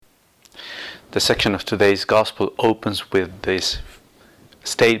The section of today's gospel opens with these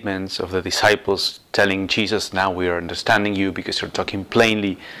statements of the disciples telling Jesus, now we are understanding you because you're talking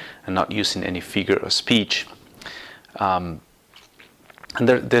plainly and not using any figure of speech. And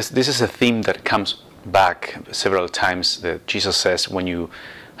this is a theme that comes back several times, that Jesus says, when you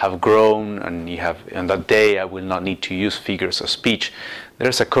have grown and you have, on that day I will not need to use figures of speech.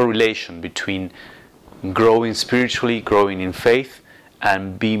 There's a correlation between growing spiritually, growing in faith,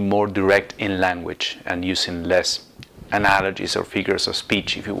 and being more direct in language and using less analogies or figures of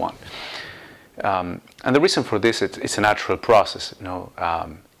speech, if you want. And the reason for this, it's a natural process.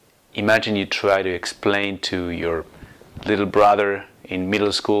 Imagine you try to explain to your little brother in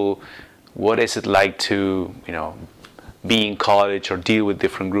middle school, what is it like to, be in college or deal with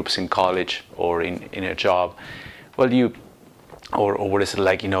different groups in college or in a job? Well, or what is it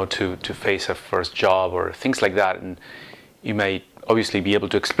like, to face a first job or things like that? And you may obviously be able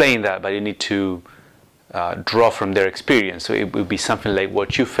to explain that, but you need to draw from their experience. So it would be something like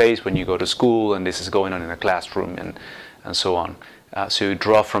what you face when you go to school and this is going on in a classroom and so on. So you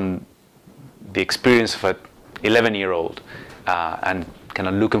draw from the experience of an 11-year-old and kind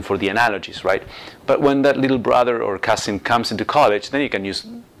of looking for the analogies, right? But when that little brother or cousin comes into college, then you can use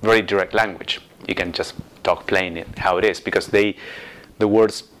very direct language. You can just talk plain how it is, because the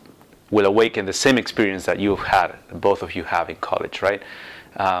words will awaken the same experience that you've had, both of you have in college, right?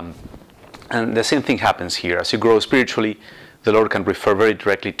 And the same thing happens here. As you grow spiritually, the Lord can refer very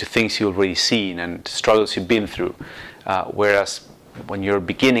directly to things you've already seen and struggles you've been through. Whereas when you're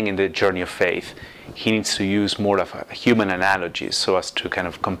beginning in the journey of faith, He needs to use more of a human analogies so as to kind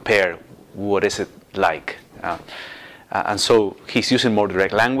of compare what is it like. And so He's using more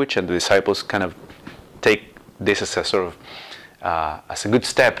direct language, and the disciples kind of take this as a sort of as a good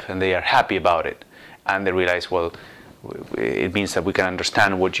step, and they are happy about it. And they realize, well, it means that we can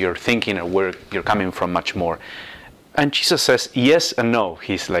understand what you're thinking and where you're coming from much more. And Jesus says yes and no.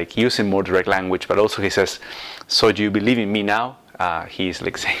 He's like using more direct language, but also He says, so do you believe in me now? He's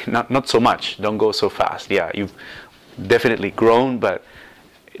like saying, not so much, don't go so fast. Yeah, you've definitely grown, but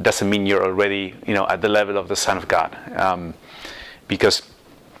it doesn't mean you're already, at the level of the Son of God. Because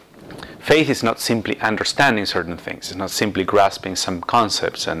faith is not simply understanding certain things. It's not simply grasping some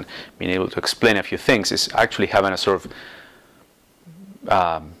concepts and being able to explain a few things. It's actually having a sort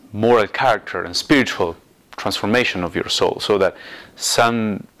of moral character and spiritual transformation of your soul, so that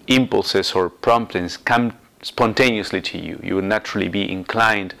some impulses or promptings come spontaneously to you. You will naturally be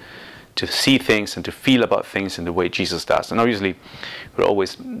inclined to see things and to feel about things in the way Jesus does. And obviously, we're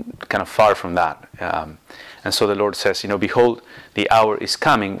always kind of far from that. And so the Lord says, behold, the hour is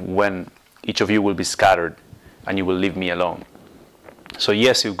coming when each of you will be scattered and you will leave me alone. So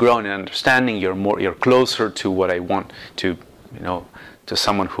yes, you've grown in understanding, you're closer to what I want to, to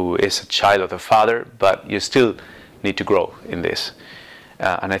someone who is a child of the Father, but you still need to grow in this.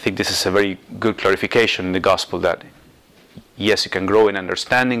 And I think this is a very good clarification in the gospel, that yes, you can grow in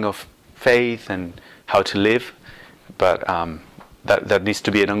understanding of faith and how to live, but that needs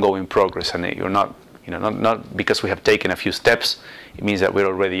to be an ongoing progress, and you're not, not because we have taken a few steps, it means that we're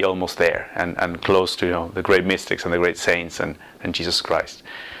already almost there and close to the great mystics and the great saints and Jesus Christ.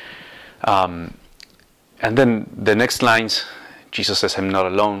 And then the next lines, Jesus says, I'm not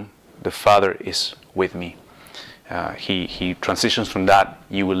alone, the Father is with me. He transitions from that,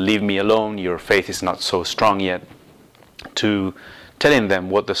 you will leave me alone, your faith is not so strong yet, to telling them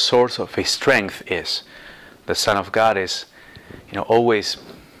what the source of His strength is. The Son of God is, always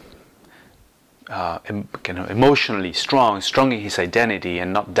emotionally strong in His identity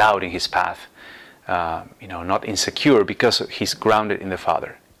and not doubting His path, not insecure, because He's grounded in the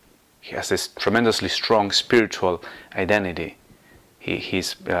Father. He has this tremendously strong spiritual identity.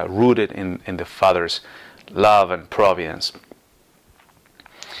 He's rooted in the Father's love and providence.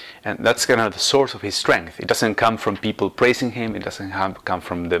 And that's kind of the source of His strength. It doesn't come from people praising Him. It doesn't come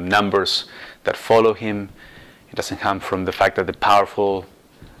from the numbers that follow Him. It doesn't come from the fact that the powerful,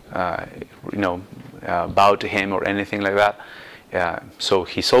 bow to Him or anything like that. So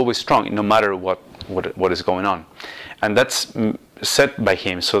He's always strong, no matter what is going on. And that's set by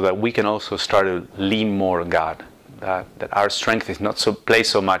Him so that we can also start to lean more on God. That our strength is not placed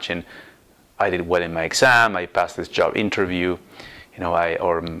so much in, I did well in my exam, I passed this job interview,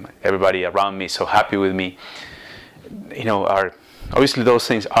 or everybody around me is so happy with me. Obviously those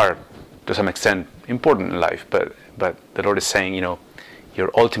things are to some extent important in life, but the Lord is saying, your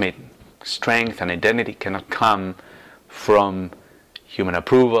ultimate strength and identity cannot come from human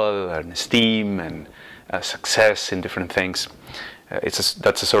approval and esteem and success in different things.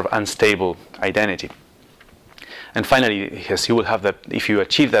 That's a sort of unstable identity. And finally, because you will have that, if you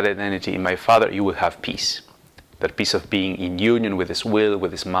achieve that identity in my Father, you will have peace. That peace of being in union with His will,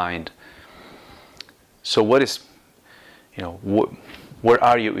 with His mind. So what is, where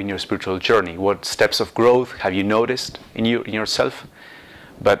are you in your spiritual journey? What steps of growth have you noticed in yourself?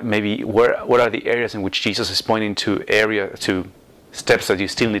 But maybe what are the areas in which Jesus is pointing to steps that you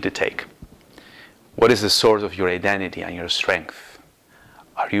still need to take? What is the source of your identity and your strength?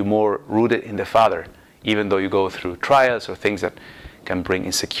 Are you more rooted in the Father, even though you go through trials or things that can bring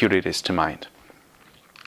insecurities to mind?